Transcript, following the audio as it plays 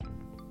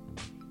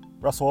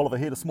Russell Oliver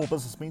here, the Small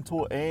Business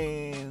Mentor,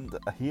 and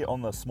here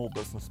on the Small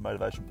Business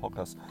Motivation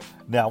Podcast.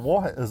 Now,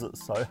 why is it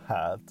so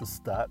hard to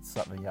start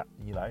something up?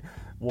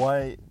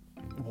 Why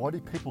do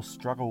people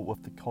struggle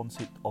with the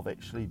concept of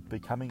actually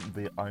becoming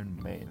their own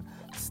man,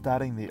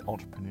 starting their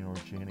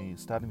entrepreneurial journey,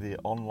 starting their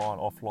online,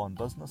 offline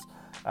business,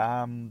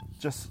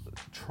 just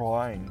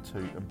trying to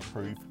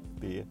improve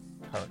their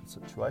current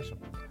situation?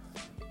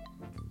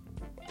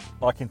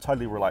 I can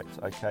totally relate,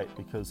 okay,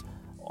 because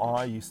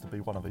I used to be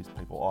one of these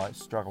people. I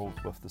struggled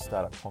with the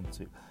startup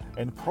concept,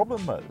 and the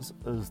problem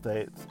is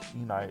that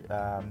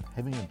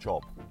having a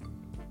job,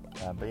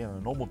 being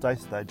a normal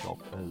day-to-day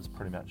job, is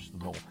pretty much the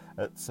norm.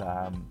 It's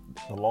the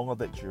longer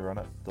that you're in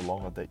it, the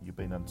longer that you've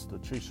been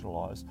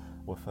institutionalised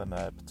within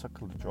a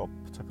particular job,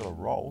 particular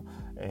role,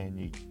 and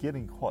you're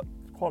getting quite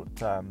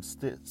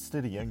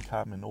steady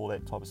income and all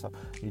that type of stuff.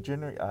 You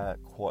generally are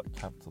quite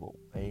comfortable,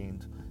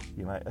 and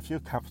if you're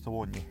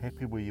comfortable and you're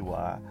happy where you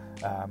are,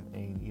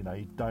 and you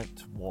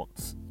don't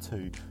want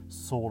to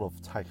sort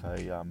of take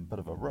a bit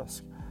of a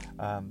risk,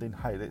 then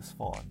hey, that's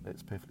fine.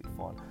 That's perfectly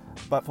fine.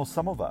 But for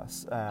some of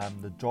us,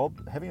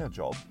 having a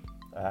job,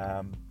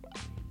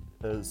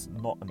 is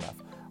not enough.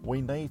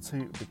 We need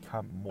to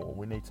become more.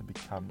 We need to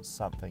become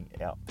something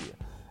out there,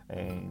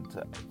 and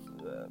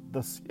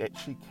this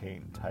actually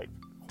can take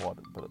quite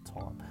a bit of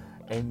time,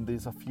 and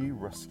there's a few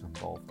risks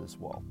involved as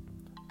well.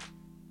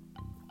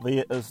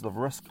 There is the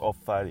risk of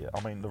failure.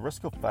 The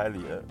risk of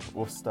failure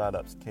with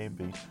startups can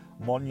be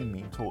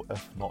monumental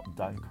if not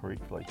done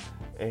correctly.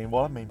 And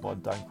what I mean by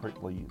done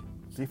correctly, you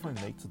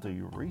definitely need to do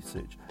your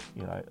research.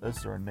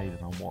 Is there a need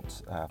and a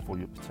want for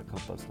your particular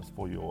business,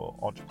 for your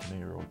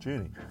entrepreneurial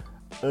journey?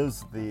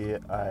 Is there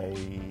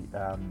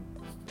an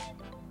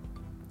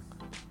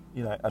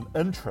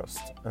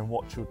interest in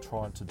what you're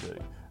trying to do?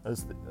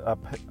 Is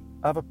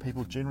other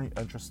people generally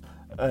interested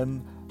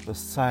in the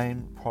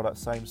same product,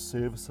 same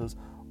services,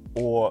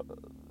 or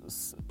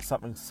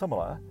something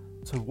similar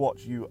to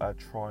what you are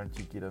trying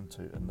to get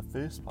into in the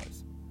first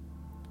place?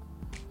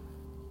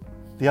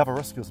 The other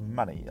risk is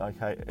money,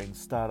 okay, and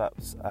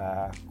startups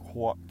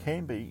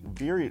can be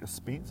very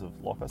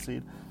expensive, like I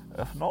said,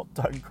 if not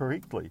done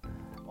correctly.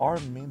 I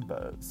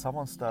remember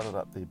someone started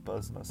up their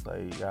business.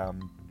 They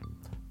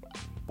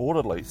bought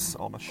a lease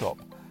on a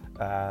shop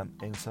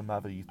and some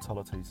other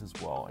utilities as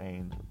well,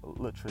 and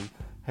literally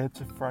had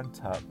to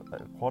front up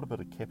quite a bit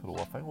of capital.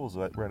 I think it was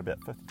around about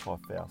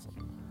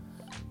 $55,000,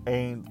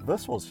 and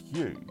this was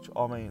huge.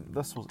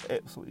 This was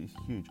absolutely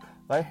huge.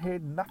 They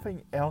had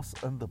nothing else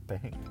in the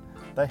bank.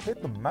 They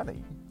had the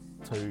money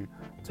to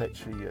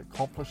actually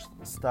accomplish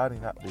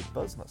starting up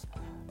their business,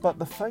 but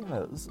the thing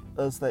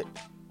is that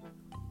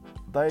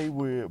they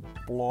were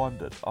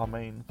blinded.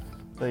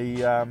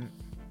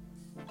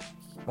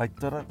 They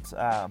didn't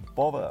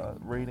bother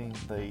reading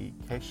the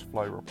cash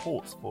flow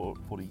reports for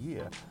the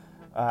year,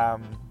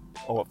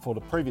 or for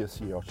the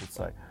previous year, I should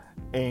say,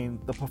 and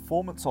the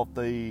performance of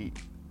the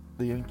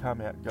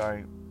income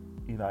outgoing,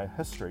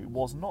 history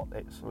was not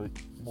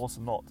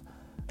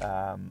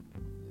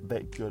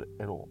that good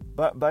at all.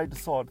 But they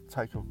decided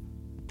to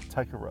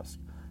take a risk,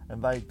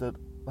 and they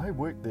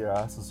worked their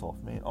asses off,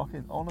 man. I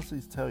can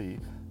honestly tell you,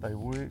 they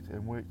worked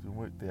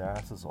their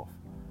asses off.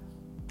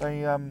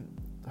 They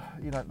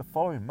the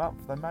following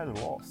month, they made a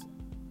loss.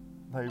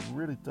 They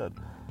really did.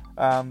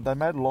 They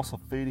made a loss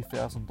of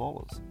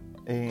 $30,000.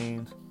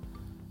 And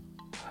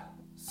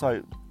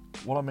so,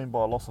 what I mean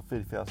by a loss of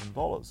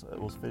 $30,000, it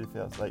was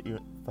 $30,000.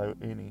 They were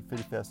earning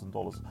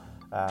 $30,000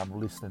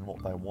 less than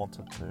what they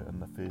wanted to in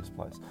the first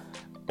place,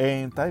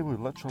 and they were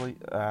literally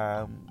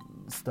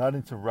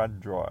starting to run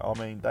dry.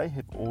 They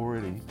had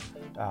already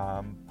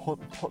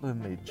put in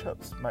their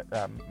chips,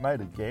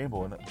 made a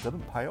gamble, and it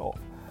didn't pay off.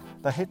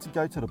 They had to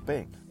go to the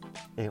bank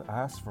and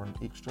ask for an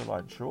extra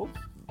loan. Sure,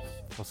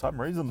 for some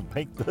reason the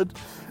bank did,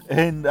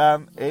 and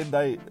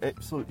they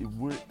absolutely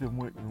worked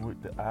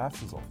their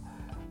asses off.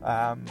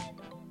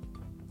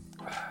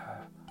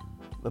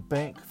 The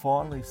bank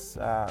finally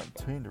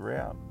turned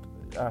around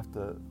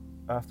after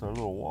a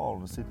little while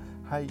and said,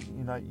 "Hey,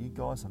 you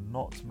guys are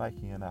not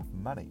making enough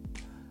money."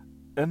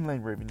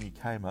 Inland Revenue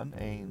came in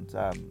and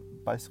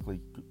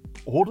basically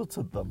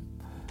audited them.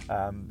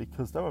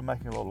 Because they were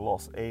making a lot of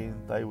loss,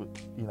 and they would,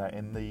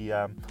 and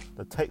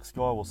the tax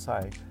guy will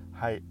say,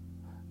 "Hey,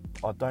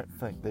 I don't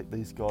think that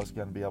these guys are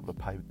going to be able to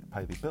pay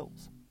their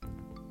bills,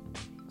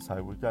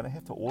 so we're going to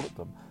have to audit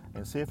them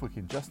and see if we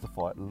can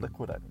justify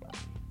liquidating them."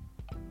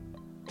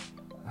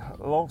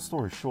 Long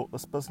story short,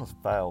 this business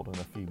failed in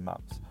a few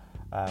months,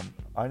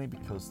 only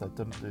because they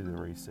didn't do the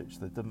research,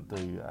 they didn't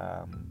do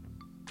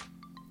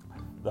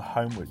the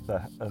homework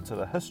into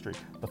the history,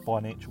 the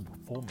financial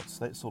performance,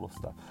 that sort of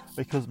stuff.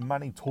 Because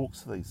money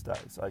talks these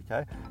days,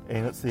 okay?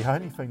 And it's the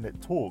only thing that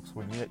talks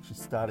when you're actually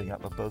starting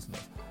up a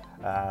business.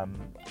 A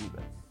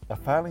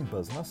failing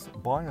business,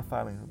 buying a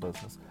failing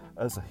business,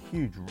 is a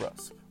huge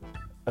risk.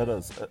 It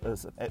is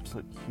an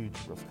absolute huge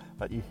risk.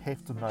 But you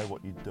have to know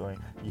what you're doing.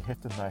 You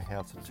have to know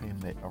how to turn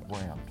that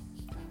around.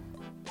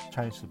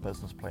 Change the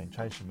business plan,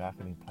 change the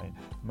marketing plan,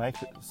 make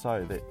it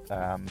so that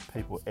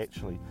people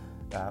actually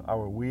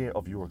are aware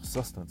of your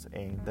existence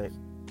and that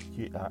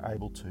you are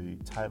able to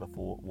tailor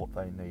for what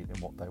they need and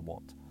what they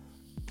want.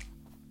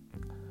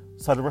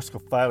 So the risk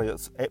of failure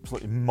is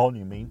absolutely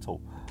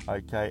monumental,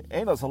 okay,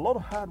 and it's a lot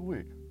of hard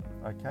work,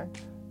 okay.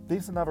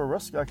 There's another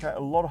risk, okay, a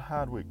lot of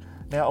hard work.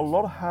 Now, a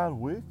lot of hard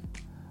work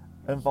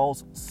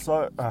involves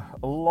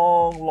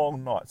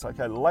long nights,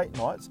 okay, late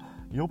nights.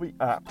 You'll be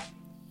up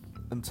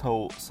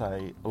until,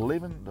 say,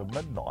 11 to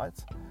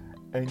midnight,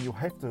 and you'll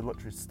have to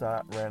literally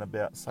start around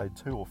about, say,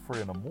 2 or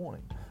 3 in the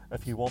morning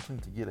if you're wanting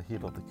to get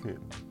ahead of the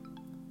curve.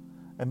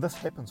 And this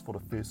happens for the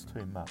first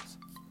 2 months.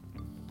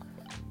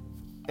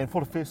 And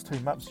for the first 2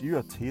 months, you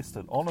are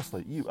tested.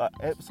 Honestly, you are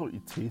absolutely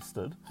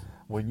tested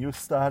when you're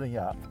starting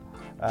up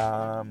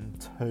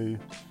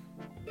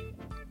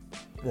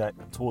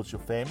towards your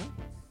family,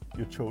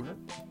 your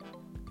children,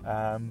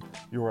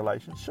 your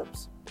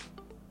relationships,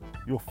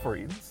 your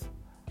friends,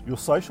 your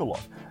social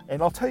life.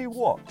 And I'll tell you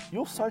what,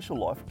 your social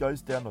life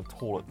goes down the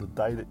toilet the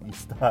day that you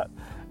start,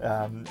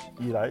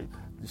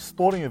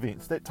 sporting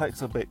events, that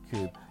takes a back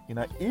curve.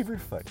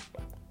 Everything,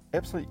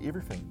 absolutely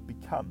everything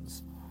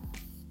becomes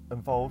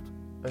involved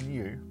in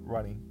you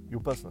running your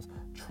business,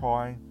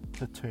 trying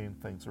to turn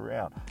things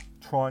around,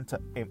 trying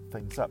to amp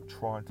things up,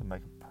 trying to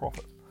make a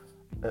profit.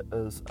 It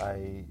is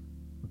a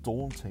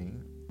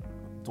daunting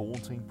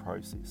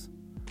process.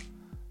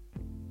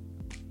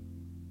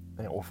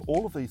 Now, with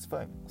all of these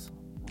things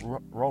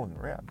rolling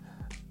around,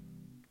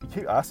 you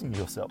keep asking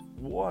yourself,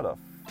 why the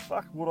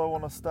fuck would I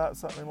want to start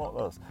something like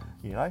this?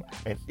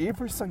 And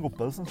every single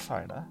business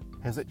owner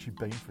has actually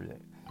been through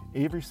that.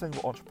 Every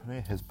single entrepreneur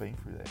has been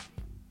through that.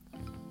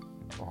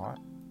 Alright?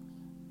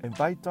 And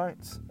they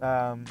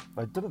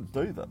didn't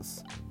do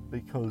this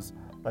because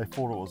they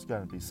thought it was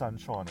going to be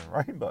sunshine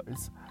and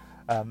rainbows.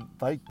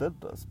 They did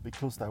this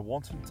because they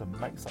wanted to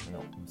make something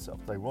of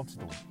themselves. They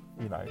wanted to,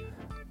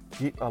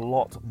 get a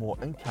lot more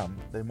income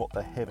than what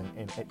they're having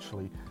and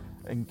actually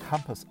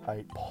encompass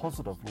a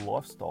positive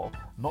lifestyle,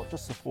 not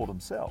just for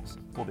themselves,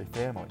 for their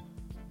family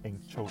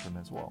and children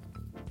as well.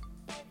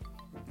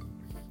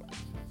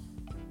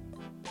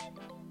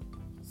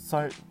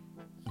 So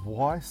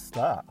why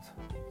start?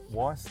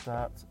 Why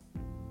start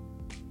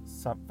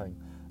something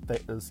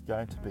that is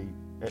going to be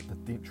at the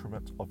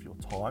detriment of your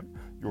time,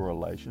 your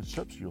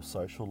relationships, your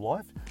social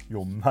life,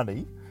 your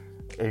money,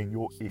 and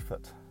your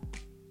effort?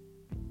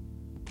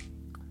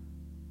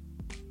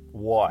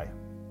 Why?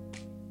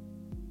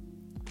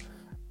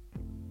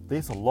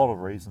 There's a lot of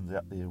reasons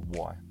out there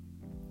why.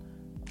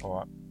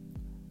 Alright.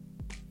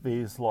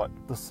 There's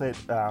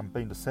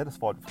being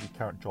dissatisfied with your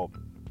current job.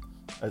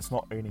 It's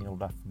not earning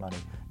enough money.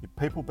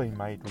 People being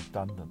made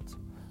redundant.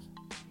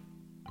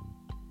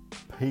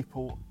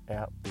 People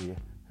out there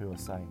who are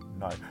saying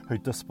no, who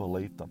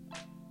disbelieve them.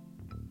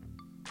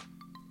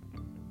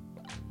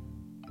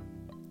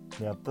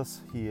 Now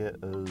this here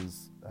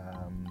is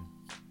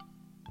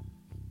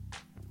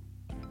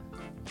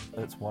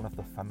it's one of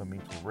the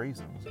fundamental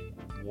reasons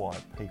why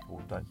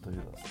people don't do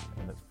this,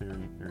 and it's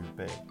very, very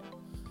bad.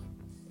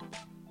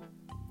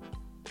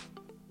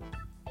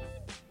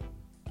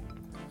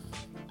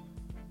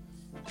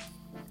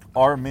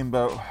 I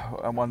remember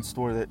one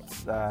story that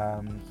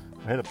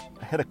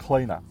had a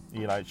cleaner.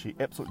 She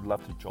absolutely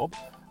loved her job.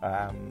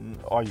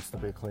 I used to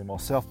be a cleaner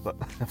myself, but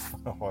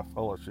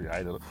I actually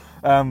hated it.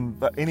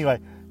 But anyway,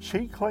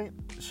 she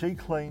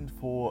cleaned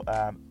for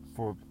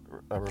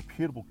a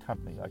reputable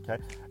company, okay,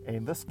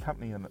 and this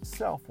company in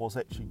itself was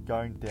actually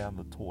going down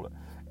the toilet,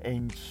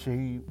 and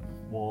she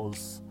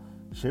was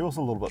a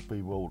little bit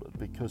bewildered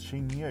because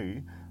she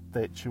knew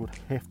that she would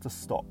have to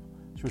stop.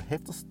 She would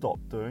have to stop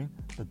doing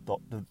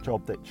the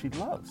job that she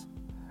loves.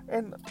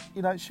 And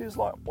she was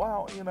like,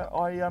 wow,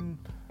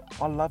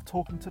 I love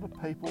talking to the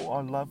people.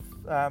 I love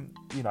I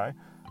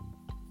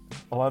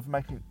love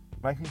making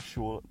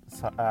sure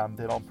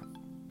that I'm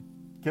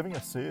giving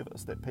a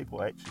service that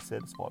people are actually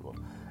satisfied with.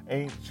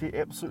 And she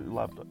absolutely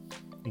loved it.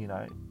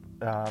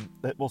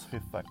 That was her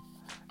thing.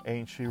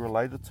 And she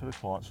related to the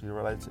clients, she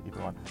related to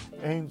everyone.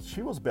 And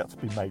she was about to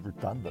be made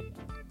redundant.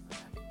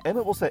 And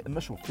it was that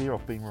initial fear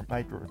of being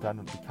made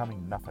redundant,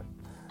 becoming nothing.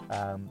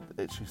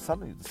 That she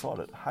suddenly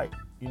decided, hey,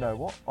 you know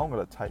what? I'm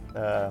going to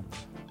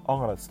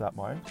start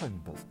my own cleaning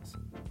business.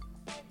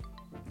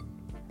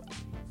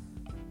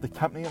 The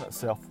company in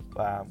itself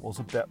was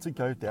about to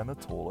go down the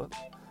toilet,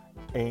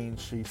 and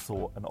she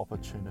saw an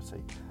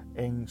opportunity.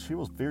 And she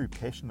was very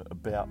passionate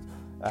about,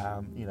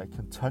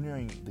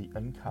 continuing the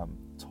income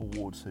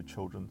towards her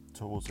children,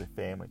 towards her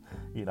family,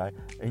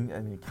 and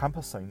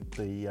encompassing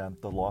the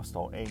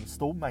lifestyle and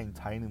still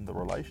maintaining the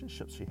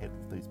relationships she had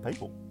with these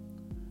people.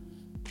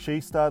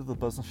 She started the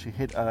business. She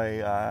had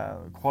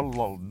quite a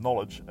lot of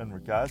knowledge in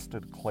regards to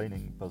the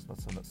cleaning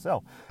business in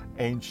itself,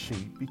 and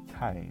she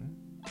became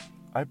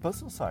a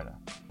business owner.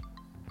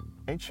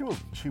 And she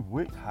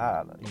worked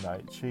hard.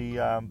 She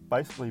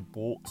basically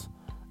bought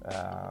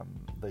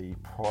the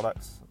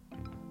products,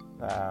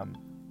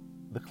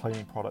 the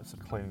cleaning products, the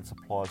cleaning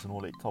supplies, and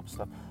all that type of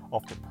stuff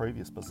off the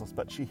previous business.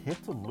 But she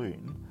had to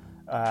learn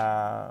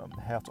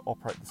how to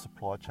operate the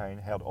supply chain,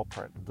 how to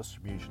operate the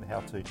distribution,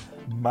 how to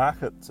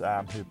market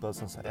her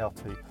business, how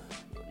to,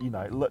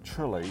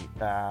 literally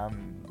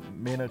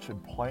manage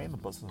and plan the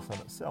business in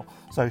itself.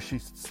 So she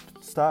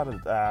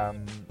started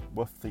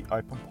with the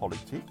Open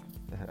Polytech.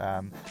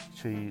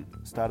 She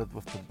started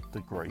with the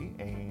degree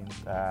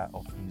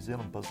of New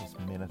Zealand Business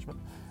Management,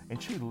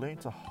 and she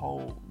learnt a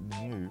whole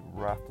new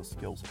raft of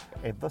skills,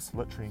 and this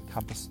literally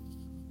encompassed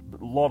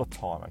a lot of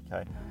time,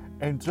 okay?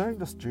 And during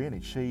this journey,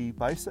 she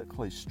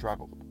basically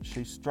struggled.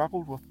 She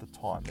struggled with the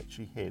time that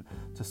she had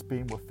to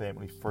spend with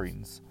family,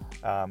 friends,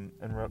 in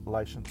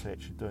relation to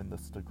actually doing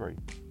this degree.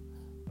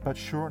 But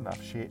sure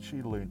enough, she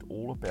actually learned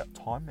all about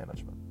time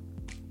management.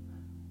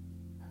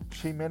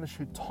 She managed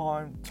her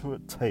time to a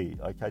T,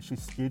 okay? She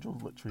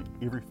scheduled literally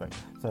everything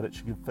so that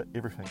she could fit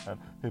everything in: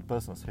 her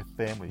business, her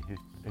family,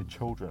 her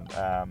children,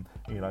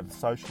 the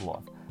social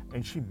life.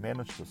 And she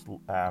managed this,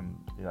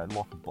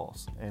 like a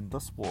boss. And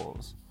this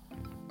was,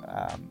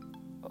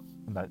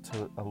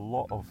 to a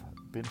lot of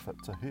benefit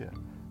to her.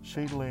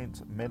 She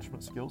learnt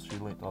management skills. She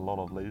learnt a lot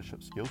of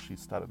leadership skills. She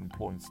started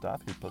employing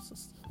staff. Her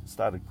business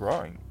started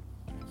growing.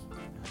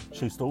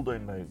 She's still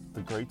doing the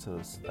degree to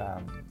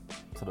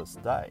this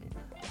day,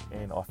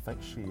 and I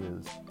think she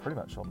is pretty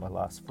much on the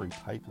last 3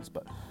 papers,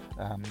 but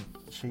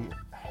she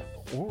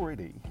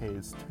already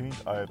has turned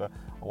over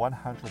a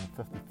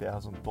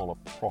 $150,000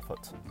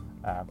 profit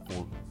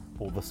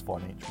for this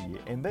financial year,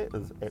 and that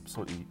is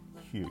absolutely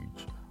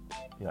huge.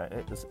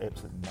 It is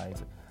absolutely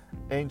amazing,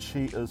 and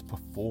she is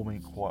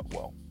performing quite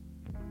well.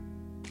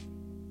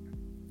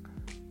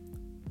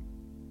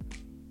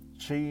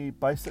 She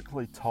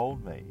basically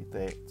told me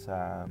that,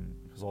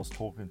 because I was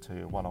talking to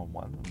her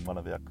one-on-one in one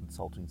of our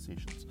consulting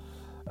sessions,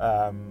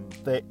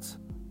 that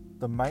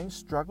the main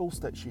struggles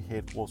that she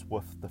had was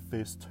with the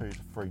first 2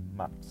 to 3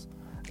 months.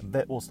 And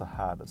that was the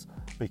hardest,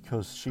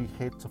 because she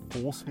had to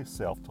force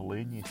herself to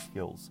learn new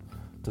skills,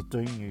 to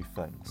do new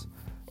things,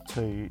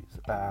 to,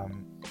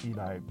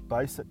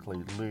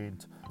 basically learn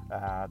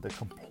the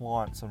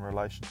compliance in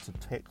relation to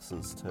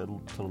taxes,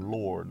 to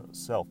law in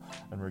itself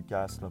in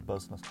regards to the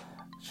business.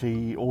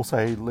 She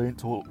also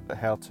learnt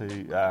how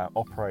to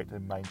operate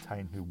and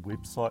maintain her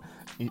website,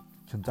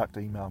 conduct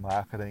email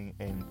marketing,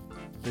 and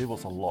there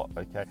was a lot,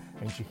 okay?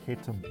 And she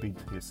had to embed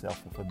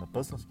herself within the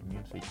business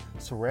community,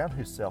 surround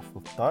herself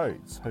with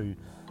those who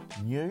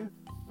knew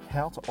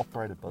how to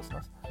operate a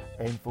business,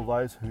 and for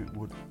those who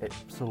would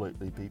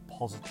absolutely be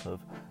positive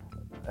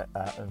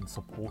in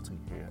supporting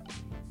her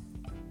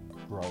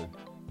grow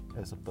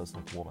as a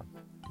businesswoman.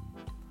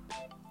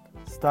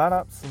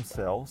 Startups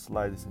themselves,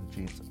 ladies and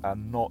gents, are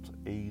not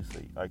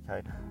easy,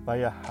 okay?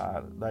 They are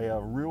hard. They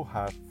are real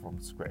hard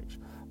from scratch.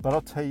 But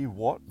I'll tell you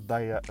what,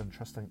 they are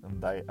interesting,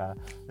 and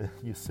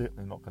you're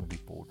certainly not going to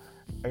be bored.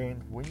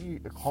 And when you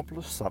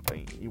accomplish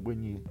something,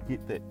 when you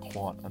get that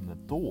client in the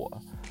door,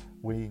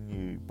 when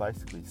you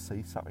basically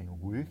see something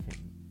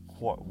working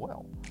quite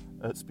well,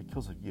 it's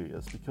because of you.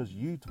 It's because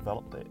you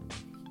developed that.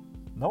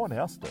 No one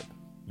else did.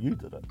 You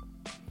did it.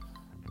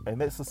 And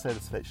that's the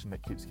satisfaction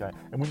that keeps going.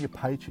 And when your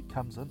paycheck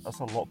comes in, it's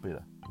a lot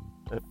better.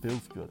 It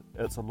feels good.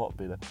 It's a lot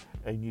better.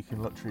 And you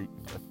can literally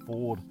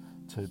afford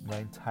to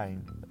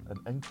maintain an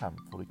income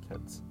for the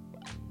kids.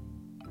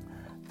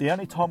 The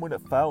only time when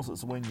it fails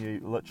is when you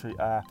literally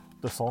are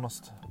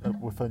dishonest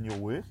within your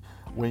work,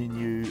 when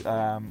you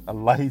are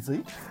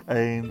lazy,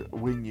 and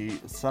when you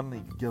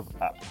suddenly give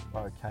up,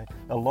 okay?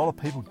 A lot of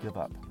people give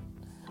up.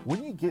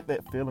 When you get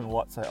that feeling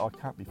like, say, I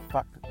can't be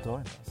fucked at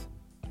doing this,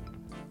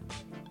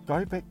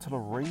 go back to the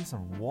reason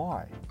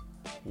why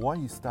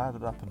you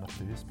started up in the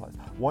first place,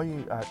 why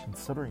you are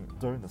considering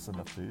doing this in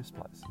the first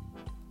place.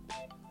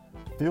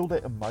 Feel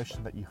that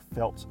emotion that you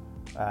felt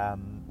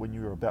when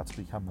you were about to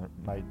become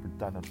made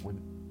redundant,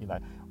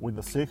 when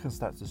the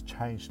circumstances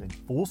changed and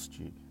forced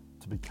you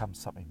to become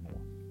something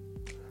more.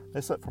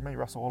 That's it from me,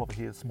 Russell Oliver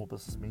here, Small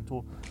Business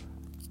Mentor.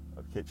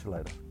 I'll catch you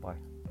later. Bye.